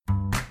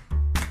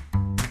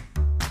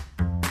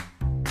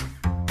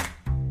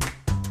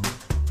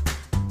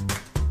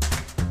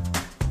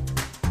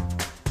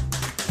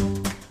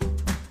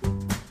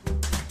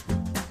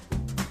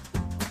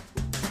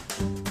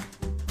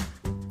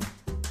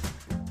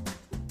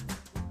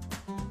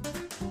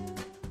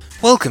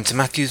Welcome to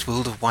Matthew's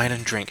World of Wine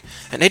and Drink,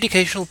 an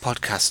educational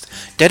podcast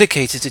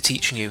dedicated to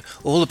teaching you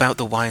all about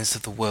the wines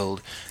of the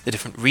world, the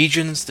different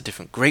regions, the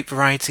different grape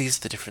varieties,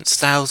 the different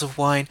styles of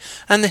wine,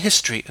 and the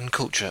history and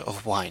culture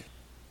of wine.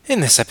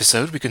 In this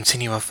episode, we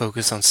continue our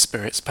focus on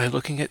spirits by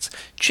looking at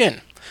gin,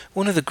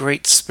 one of the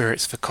great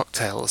spirits for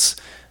cocktails.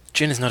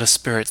 Gin is not a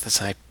spirit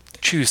that I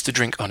choose to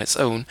drink on its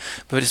own,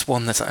 but it's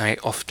one that I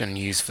often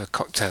use for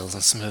cocktails,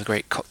 and some of the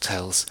great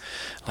cocktails,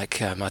 like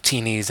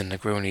martinis and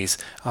Negronis,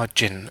 are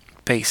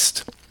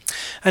gin-based.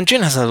 And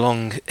gin has a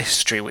long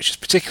history, which is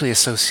particularly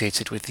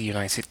associated with the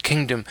United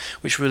Kingdom,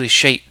 which really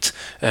shaped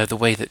the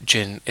way that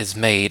gin is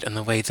made and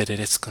the way that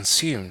it is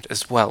consumed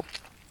as well.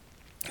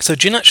 So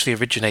gin actually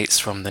originates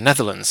from the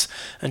Netherlands,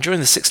 and during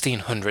the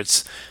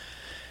 1600s,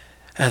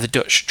 the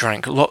Dutch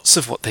drank lots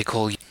of what they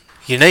call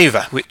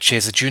Jenever, which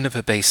is a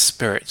juniper-based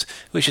spirit,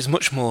 which is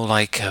much more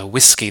like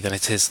whiskey than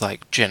it is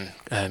like gin.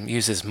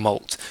 Uses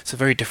malt. It's a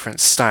very different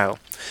style.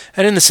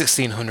 And in the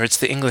 1600s,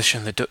 the English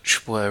and the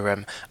Dutch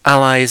were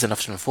allies and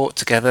often fought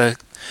together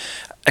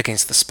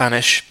against the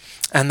Spanish,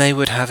 and they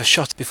would have a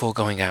shot before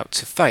going out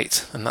to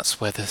fight, and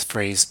that's where the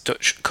phrase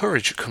Dutch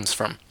courage comes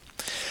from.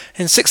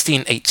 In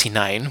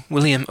 1689,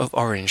 William of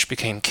Orange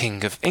became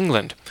King of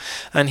England,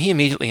 and he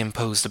immediately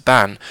imposed a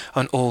ban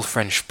on all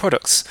French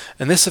products,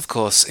 and this of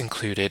course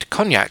included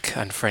cognac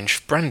and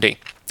French brandy.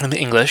 And the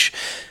English,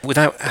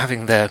 without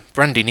having their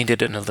brandy,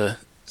 needed another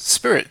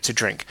spirit to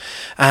drink,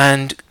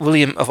 and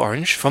William of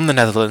Orange from the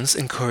Netherlands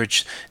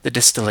encouraged the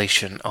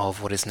distillation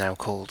of what is now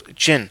called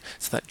gin,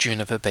 so that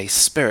juniper-based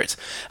spirit,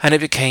 and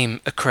it became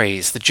a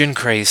craze. The gin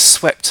craze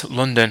swept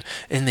London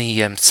in the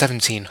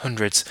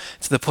 1700s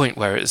to the point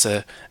where it was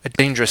a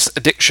dangerous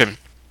addiction.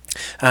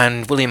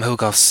 And William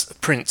Hogarth's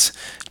print,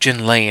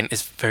 Gin Lane,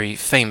 is very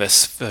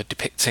famous for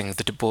depicting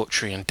the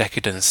debauchery and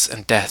decadence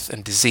and death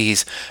and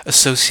disease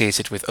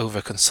associated with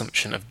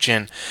overconsumption of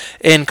gin,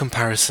 in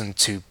comparison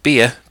to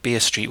Beer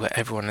Street, where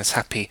everyone is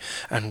happy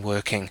and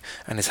working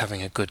and is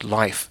having a good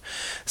life.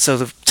 So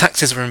the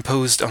taxes were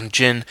imposed on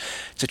gin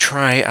to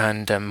try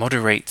and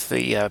moderate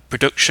the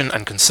production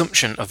and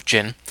consumption of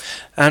gin,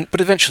 but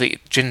eventually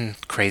gin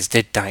craze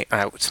did die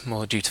out,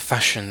 more due to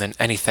fashion than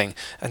anything,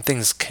 and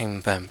things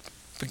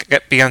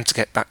began to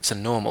get back to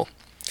normal.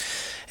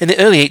 In the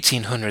early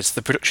 1800s,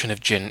 the production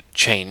of gin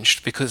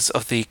changed because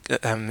of the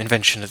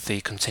invention of the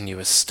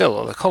continuous still,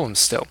 or the column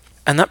still,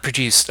 and that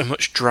produced a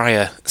much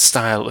drier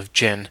style of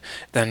gin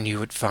than you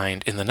would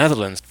find in the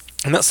Netherlands.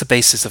 And that's the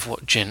basis of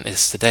what gin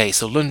is today.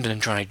 So London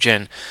Dry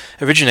Gin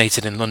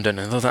originated in London,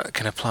 and though that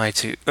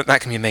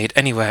can be made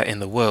anywhere in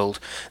the world,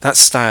 that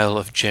style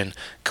of gin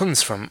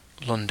comes from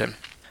London.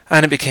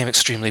 And it became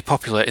extremely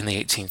popular in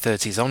the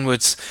 1830s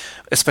onwards,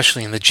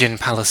 especially in the gin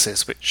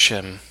palaces, which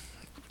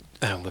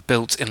were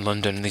built in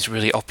London, these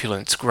really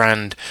opulent,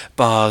 grand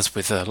bars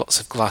with lots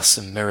of glass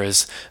and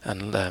mirrors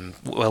and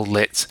well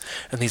lit,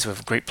 and these were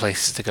great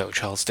places to go.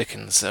 Charles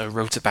Dickens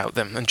wrote about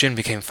them, and gin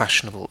became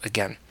fashionable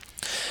again.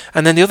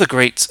 And then the other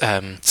great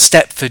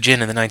step for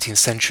gin in the 19th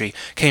century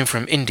came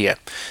from India,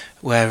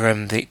 where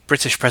the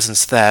British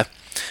presence there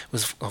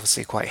was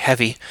obviously quite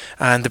heavy,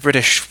 and the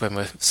British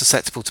were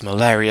susceptible to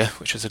malaria,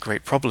 which was a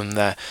great problem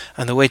there,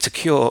 and the way to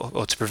cure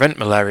or to prevent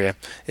malaria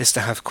is to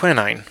have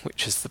quinine,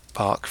 which is the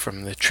bark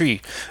from the tree,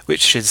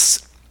 which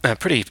is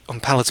pretty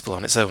unpalatable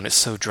on its own. It's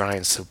so dry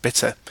and so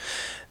bitter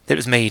that it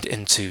was made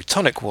into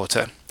tonic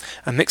water,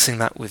 and mixing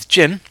that with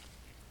gin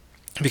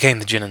became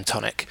the gin and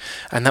tonic,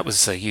 and that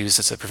was used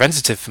as a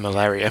preventative for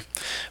malaria,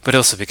 but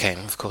also became,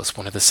 of course,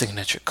 one of the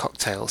signature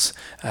cocktails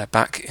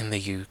back in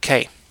the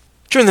UK.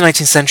 During the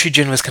 19th century,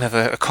 gin was kind of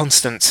a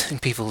constant in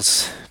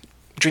people's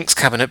drinks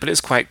cabinet, but it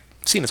was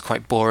seen as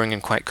quite boring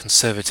and quite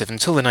conservative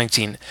until the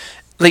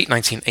late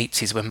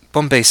 1980s, when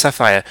Bombay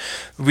Sapphire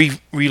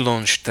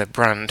relaunched their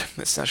brand.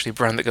 It's actually a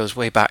brand that goes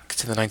way back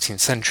to the 19th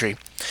century,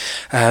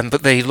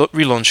 but they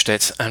relaunched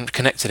it and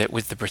connected it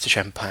with the British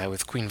Empire,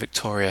 with Queen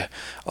Victoria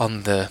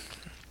on the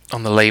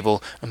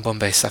label, and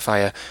Bombay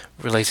Sapphire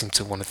relating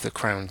to one of the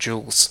crown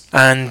jewels.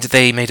 And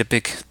they made a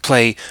big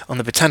play on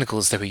the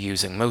botanicals they were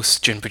using.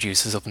 Most gin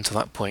producers up until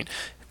that point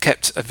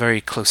kept a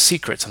very close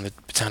secret on the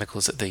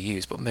botanicals that they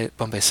used, but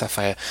Bombay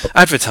Sapphire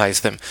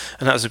advertised them,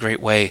 and that was a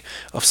great way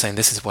of saying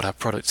this is what our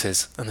product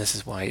is, and this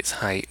is why it's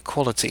high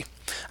quality.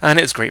 And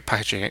it was great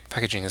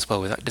packaging as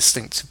well, with that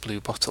distinctive blue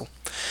bottle.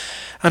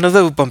 And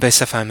although Bombay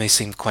Sapphire may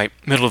seem quite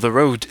middle of the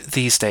road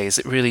these days,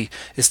 it really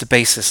is the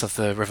basis of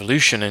the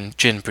revolution in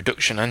gin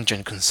production and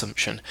gin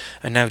consumption.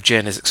 And now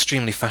gin is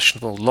extremely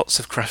fashionable. Lots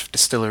of craft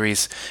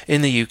distilleries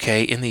in the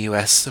UK, in the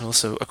US, and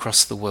also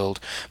across the world,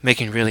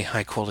 making really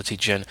high quality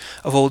gin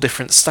of all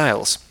different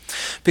styles.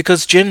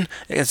 Because gin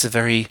is a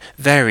very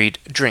varied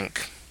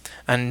drink,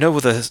 and no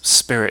other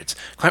spirit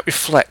quite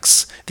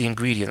reflects the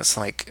ingredients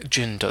like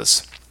gin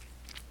does.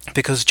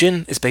 Because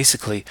gin is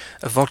basically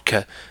a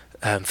vodka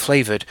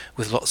flavoured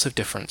with lots of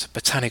different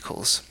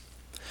botanicals.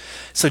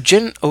 So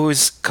gin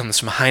always comes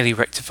from a highly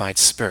rectified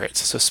spirit,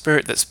 so a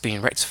spirit that's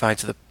been rectified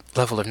to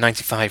level of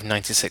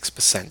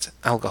 95-96%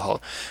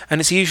 alcohol,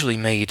 and it's usually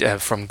made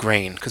from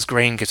grain, because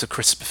grain gives a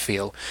crisper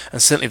feel,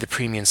 and certainly the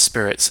premium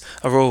spirits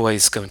are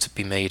always going to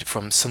be made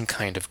from some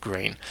kind of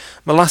grain.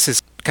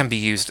 Molasses can be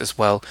used as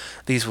well.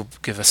 These will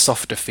give a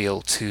softer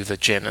feel to the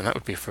gin, and that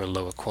would be for a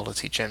lower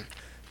quality gin.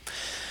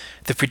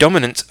 The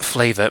predominant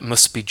flavour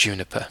must be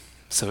juniper,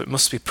 so it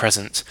must be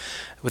present.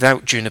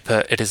 Without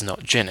juniper, it is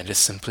not gin, it is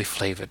simply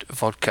flavoured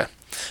vodka.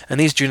 And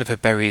these juniper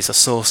berries are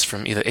sourced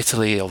from either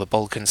Italy or the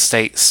Balkan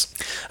states.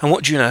 And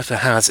what juniper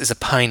has is a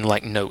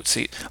pine-like note, so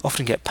you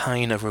often get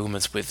pine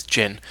aromas with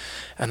gin,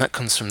 and that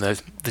comes from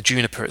the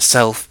juniper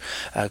itself,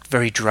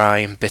 very dry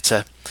and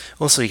bitter.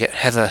 Also you get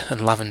heather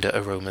and lavender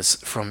aromas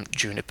from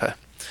juniper,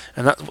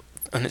 and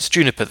it's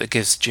juniper that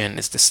gives gin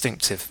its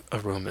distinctive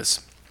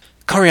aromas.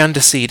 Coriander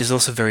seed is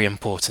also very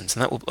important,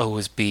 and that will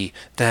always be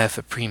there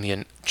for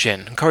premium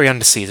gin. And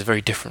coriander seeds are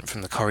very different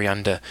from the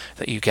coriander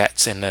that you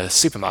get in a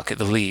supermarket,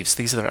 the leaves.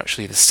 These are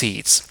actually the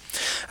seeds.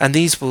 And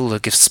these will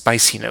give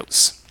spicy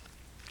notes.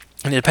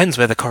 And it depends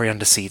where the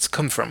coriander seeds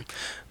come from.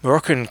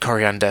 Moroccan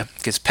coriander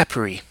gives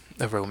peppery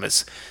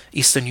aromas.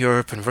 Eastern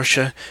Europe and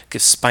Russia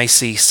gives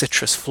spicy,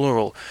 citrus,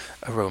 floral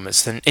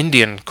aromas. Then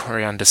Indian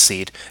coriander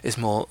seed is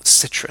more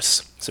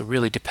citrus. So it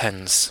really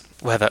depends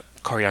where that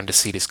coriander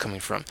seed is coming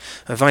from.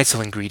 A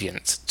vital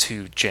ingredient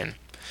to gin.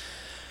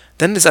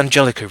 Then there's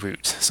angelica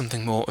root,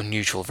 something more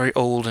unusual, very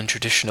old and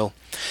traditional,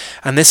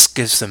 and this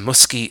gives the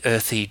musky,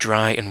 earthy,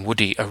 dry and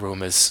woody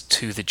aromas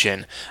to the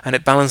gin, and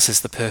it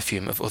balances the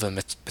perfume of other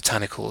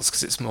botanicals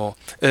because it's more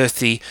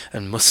earthy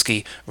and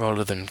musky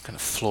rather than kind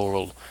of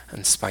floral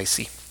and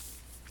spicy.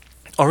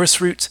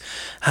 Orris root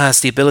has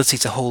the ability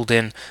to hold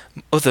in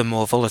other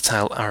more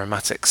volatile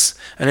aromatics,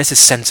 and it is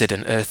scented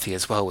and earthy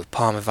as well with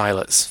Parma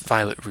violets,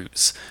 violet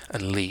roots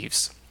and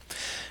leaves.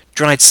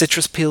 Dried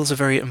citrus peels are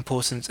very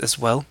important as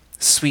well.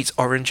 Sweet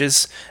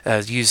oranges,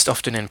 used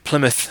often in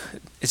Plymouth,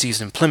 is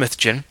used in Plymouth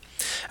gin,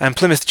 and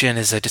Plymouth gin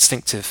is a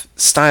distinctive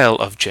style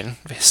of gin,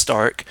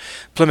 historic.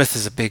 Plymouth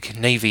is a big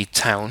navy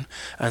town,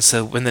 and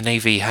so when the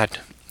navy had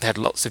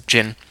lots of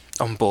gin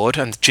on board,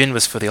 and gin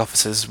was for the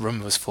officers,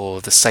 rum was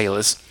for the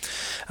sailors,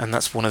 and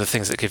that's one of the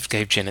things that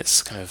gave gin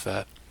its kind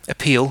of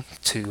appeal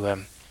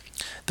to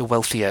the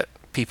wealthier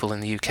people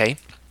in the UK.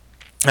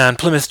 And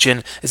Plymouth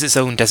gin is its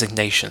own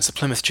designation, so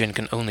Plymouth gin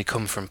can only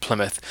come from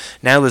Plymouth.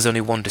 Now there's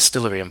only one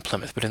distillery in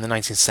Plymouth, but in the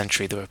 19th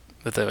century there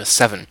were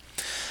 7.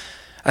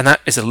 And that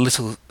is a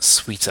little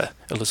sweeter,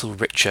 a little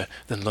richer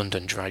than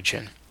London dry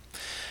gin.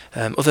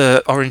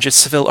 Other oranges,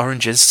 Seville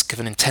oranges, give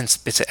an intense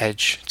bitter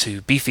edge to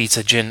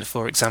Beefeater gin,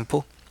 for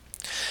example.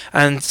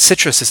 And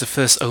citrus is the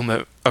first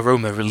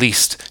aroma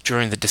released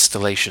during the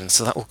distillation,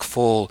 so that will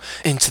fall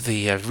into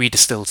the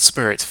redistilled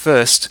spirit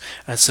first.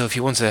 And so if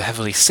you want a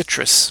heavily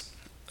citrus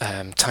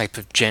type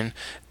of gin,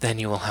 then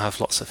you will have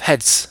lots of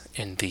heads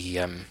in the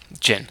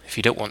gin. If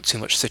you don't want too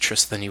much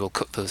citrus, then you will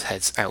cut those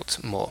heads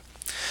out more.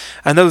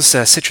 And those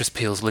citrus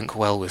peels link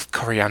well with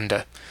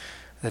coriander.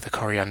 They're the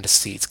coriander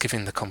seeds,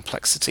 giving the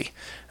complexity.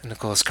 And of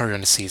course,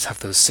 coriander seeds have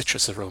those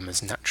citrus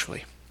aromas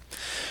naturally.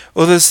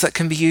 Others that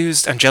can be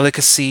used,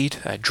 angelica seed,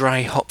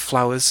 dry hop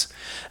flowers,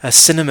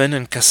 cinnamon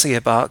and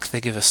cassia bark,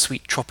 they give a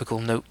sweet tropical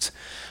note.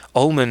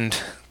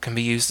 Almond can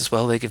be used as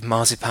well, they give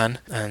marzipan,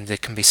 and they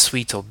can be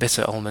sweet or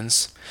bitter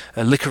almonds.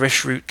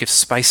 Licorice root gives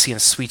spicy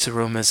and sweet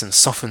aromas and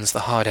softens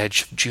the hard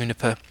edge of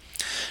juniper.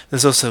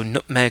 There's also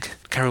nutmeg,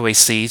 caraway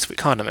seeds with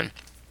cardamom.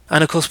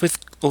 And of course with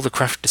all the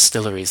craft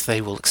distilleries,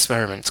 they will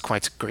experiment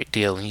quite a great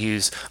deal and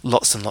use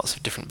lots and lots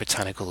of different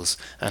botanicals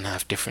and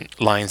have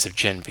different lines of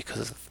gin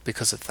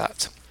because of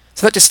that.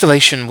 So that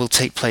distillation will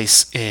take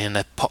place in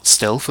a pot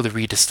still for the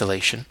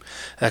redistillation.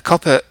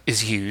 Copper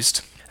is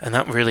used, and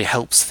that really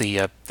helps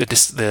the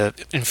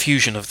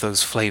infusion of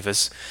those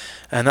flavours.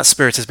 And that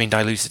spirit has been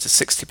diluted to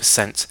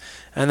 60%,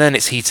 and then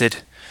it's heated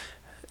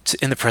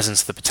in the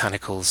presence of the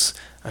botanicals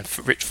and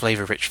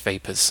flavour-rich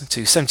vapours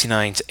to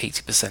 79 to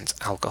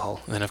 80%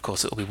 alcohol. And then, of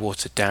course, it will be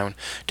watered down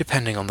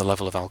depending on the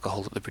level of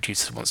alcohol that the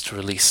producer wants to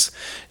release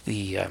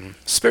the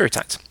spirit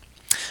at.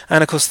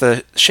 And, of course,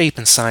 the shape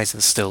and size of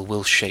the still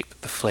will shape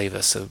the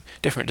flavour, so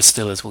different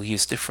distillers will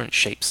use different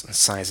shapes and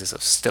sizes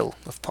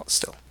of pot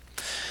still.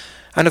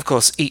 And, of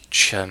course,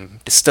 each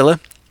distiller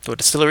or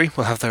distillery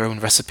will have their own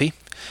recipe.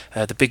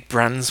 The big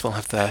brands will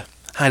have their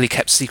highly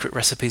kept secret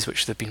recipes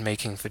which they've been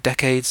making for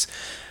decades.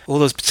 All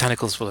those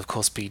botanicals will of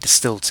course be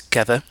distilled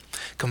together,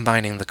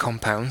 combining the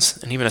compounds,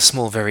 and even a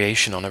small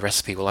variation on a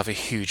recipe will have a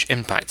huge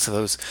impact, so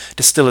those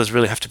distillers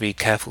really have to be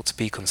careful to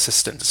be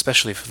consistent,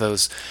 especially for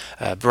those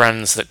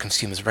brands that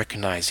consumers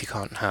recognise. You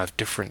can't have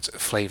different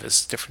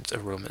flavours, different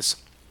aromas.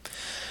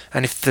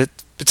 And if the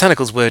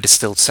botanicals were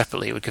distilled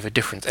separately, it would give a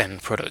different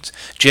end product.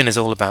 Gin is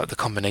all about the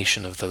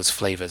combination of those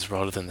flavours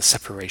rather than the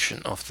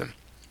separation of them.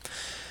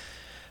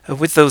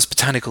 With those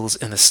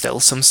botanicals in the still,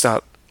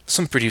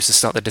 some producers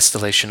start the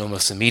distillation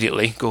almost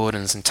immediately,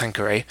 Gordon's and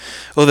Tanqueray.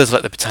 Others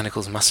let the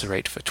botanicals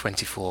macerate for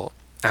 24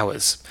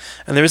 hours.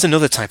 And there is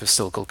another type of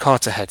still called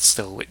Carter head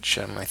still, which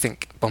I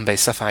think Bombay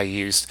Sapphire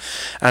used.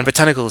 And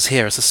botanicals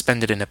here are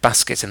suspended in a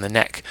basket in the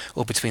neck,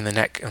 or between the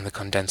neck and the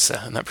condenser,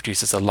 and that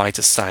produces a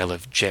lighter style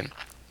of gin.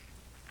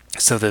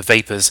 So the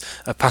vapours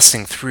are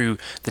passing through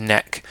the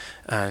neck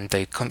and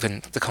they come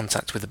in the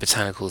contact with the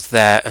botanicals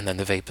there, and then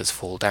the vapours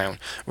fall down,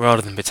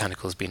 rather than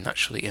botanicals being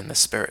naturally in the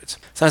spirit.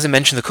 So as I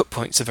mentioned, the cut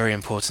points are very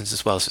important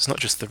as well. So it's not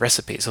just the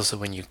recipe, it's also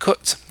when you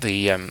cut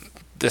the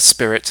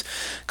spirit,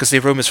 because the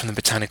aromas from the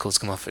botanicals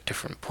come off at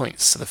different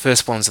points. So the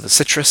first ones are the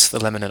citrus, the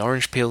lemon and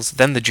orange peels,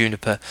 then the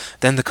juniper,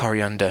 then the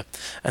coriander,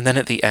 and then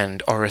at the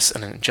end orris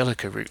and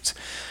angelica root.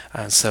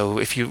 And so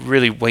if you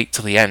really wait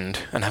till the end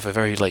and have a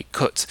very late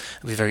cut,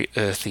 it'll be a very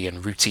earthy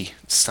and rooty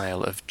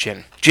style of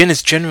gin. Gin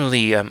is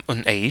generally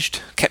unaged,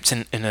 kept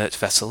in inert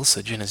vessels,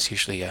 so gin is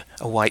usually a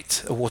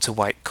water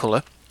white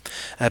colour.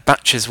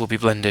 Batches will be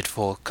blended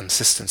for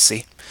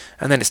consistency,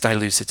 and then it's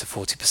diluted to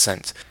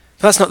 40%.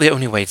 But that's not the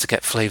only way to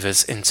get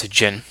flavours into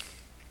gin.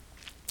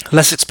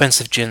 Less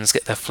expensive gins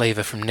get their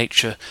flavour from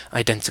nature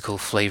identical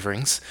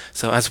flavourings,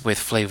 so as with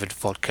flavoured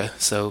vodka,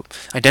 so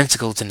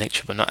identical to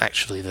nature but not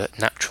actually the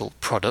natural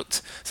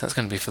product, so that's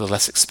going to be for the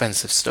less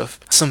expensive stuff.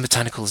 Some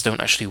botanicals don't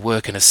actually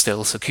work in a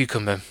still, so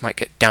cucumber might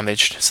get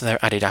damaged, so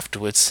they're added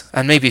afterwards.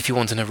 And maybe if you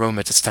want an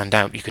aroma to stand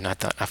out, you can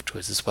add that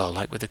afterwards as well,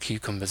 like with the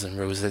cucumbers and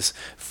roses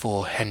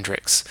for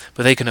Hendrick's,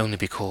 but they can only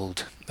be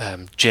called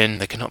gin,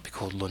 they cannot be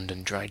called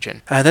London Dry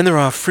Gin. Then there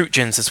are fruit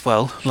gins as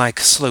well, like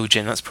sloe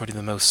gin, that's probably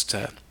the most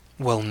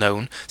well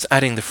known. So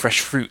adding the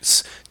fresh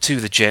fruits to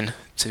the gin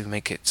to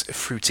make it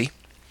fruity,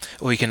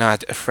 or you can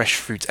add a fresh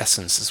fruit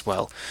essence as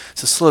well.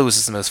 So sloes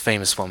is the most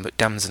famous one, but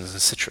damsons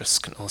and citrus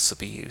can also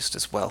be used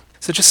as well.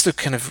 So just to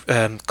kind of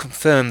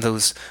confirm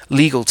those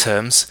legal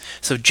terms,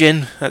 so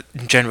gin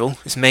in general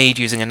is made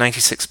using a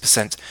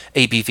 96%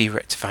 ABV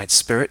rectified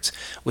spirit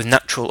with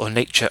natural or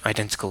nature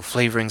identical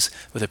flavourings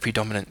with a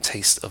predominant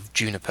taste of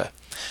juniper.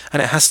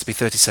 And it has to be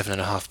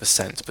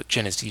 37.5%, but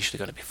gin is usually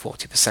going to be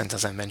 40%,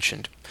 as I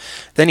mentioned.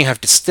 Then you have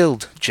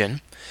distilled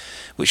gin,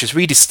 which is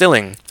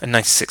redistilling a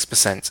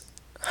 96%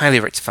 highly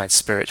rectified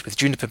spirit with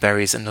juniper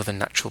berries and other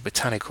natural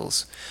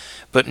botanicals.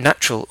 But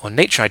natural or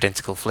nature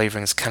identical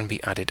flavourings can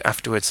be added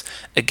afterwards.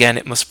 Again,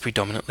 it must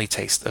predominantly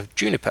taste of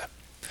juniper.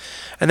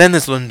 And then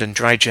there's London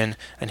Dry Gin,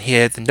 and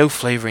here the no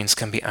flavourings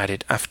can be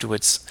added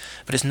afterwards,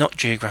 but it's not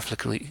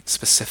geographically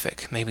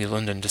specific. Maybe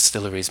London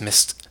distilleries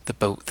missed the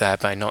boat there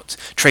by not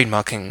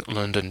trademarking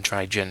London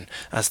Dry Gin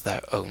as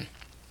their own.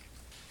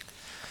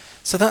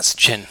 So that's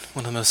gin,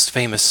 one of the most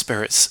famous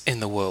spirits in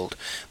the world.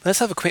 Let's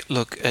have a quick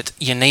look at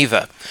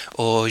Genever,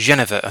 or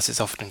Genever as it's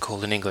often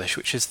called in English,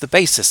 which is the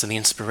basis and the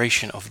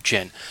inspiration of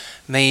gin,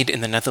 made in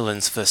the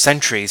Netherlands for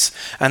centuries,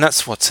 and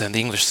that's what the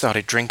English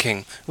started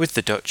drinking with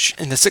the Dutch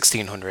in the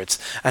 1600s,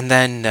 and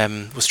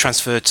then was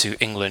transferred to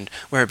England,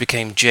 where it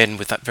became gin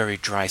with that very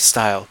dry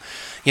style.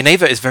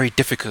 Genever is very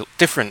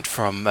different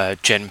from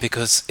gin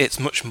because it's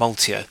much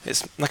maltier.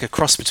 It's like a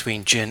cross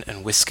between gin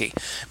and whiskey.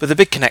 But the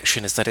big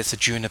connection is that it's a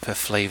juniper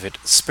flavoured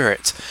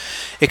spirit.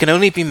 It can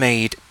only be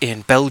made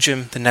in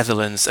Belgium, the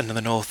Netherlands, and in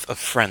the north of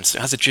France.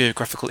 It has a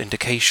geographical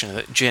indication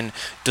that gin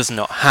does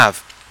not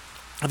have.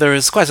 There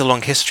is quite a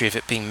long history of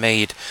it being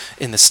made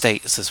in the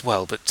States as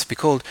well, but to be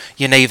called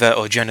Genever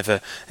or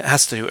Genever, it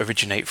has to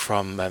originate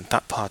from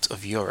that part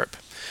of Europe.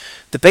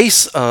 The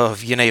base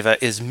of Genever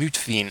is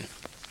Muttveen,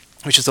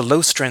 which is a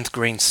low-strength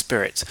grain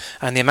spirit,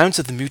 and the amount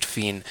of the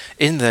muttveen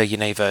in the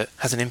Genever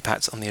has an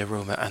impact on the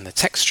aroma and the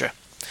texture.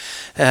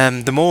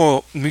 The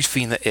more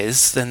muttveen there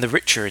is, then the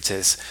richer it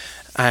is,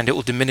 and it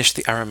will diminish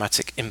the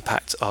aromatic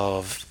impact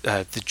of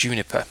the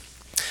juniper.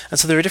 And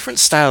so there are different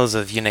styles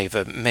of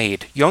Genever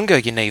made.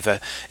 Younger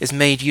Genever is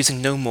made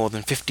using no more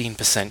than 15%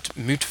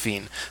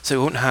 muttveen, so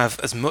it won't have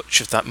as much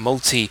of that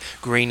malty,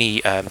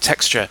 grainy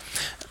texture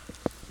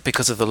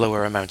because of the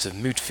lower amount of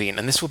muttveen,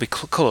 and this will be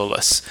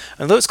colourless.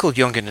 And though it's called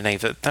younger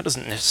Genever, that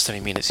doesn't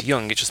necessarily mean it's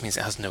young, it just means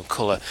it has no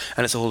colour,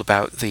 and it's all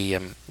about the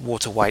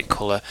water white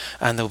colour,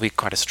 and there will be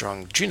quite a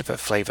strong juniper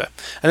flavour.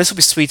 And this will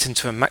be sweetened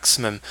to a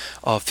maximum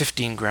of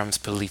 15 grams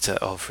per litre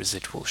of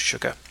residual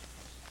sugar.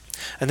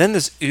 And then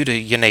there's Oude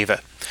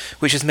Genever,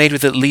 which is made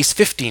with at least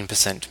 15%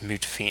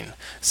 muttveen.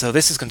 So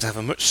this is going to have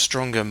a much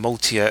stronger,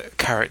 maltier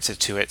character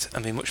to it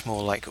and be much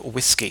more like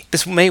whiskey.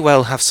 This may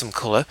well have some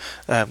colour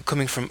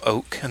coming from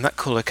oak, and that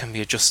colour can be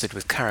adjusted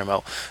with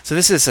caramel. So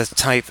this is a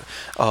type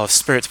of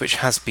spirit which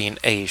has been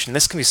aged, and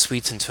this can be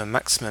sweetened to a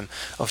maximum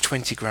of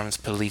 20 grams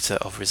per litre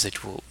of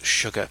residual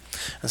sugar.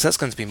 And so that's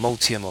going to be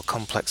maltier, more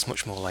complex,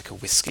 much more like a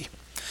whiskey.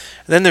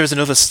 And then there is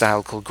another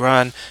style called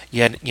Grand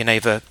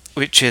Genever,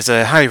 which is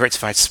a highly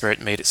rectified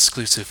spirit made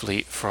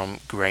exclusively from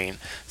grain,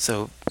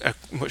 so a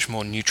much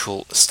more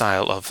neutral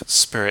style of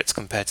spirit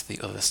compared to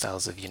the other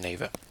styles of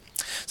Genever.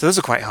 So those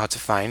are quite hard to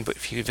find, but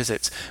if you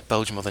visit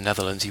Belgium or the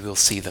Netherlands, you will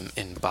see them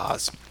in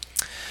bars.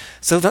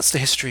 So that's the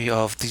history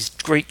of these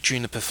great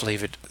juniper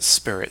flavoured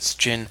spirits,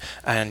 gin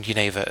and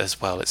Genever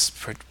as well, its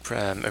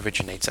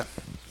originator.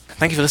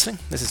 Thank you for listening.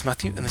 This is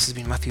Matthew, and this has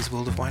been Matthew's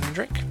World of Wine and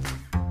Drink.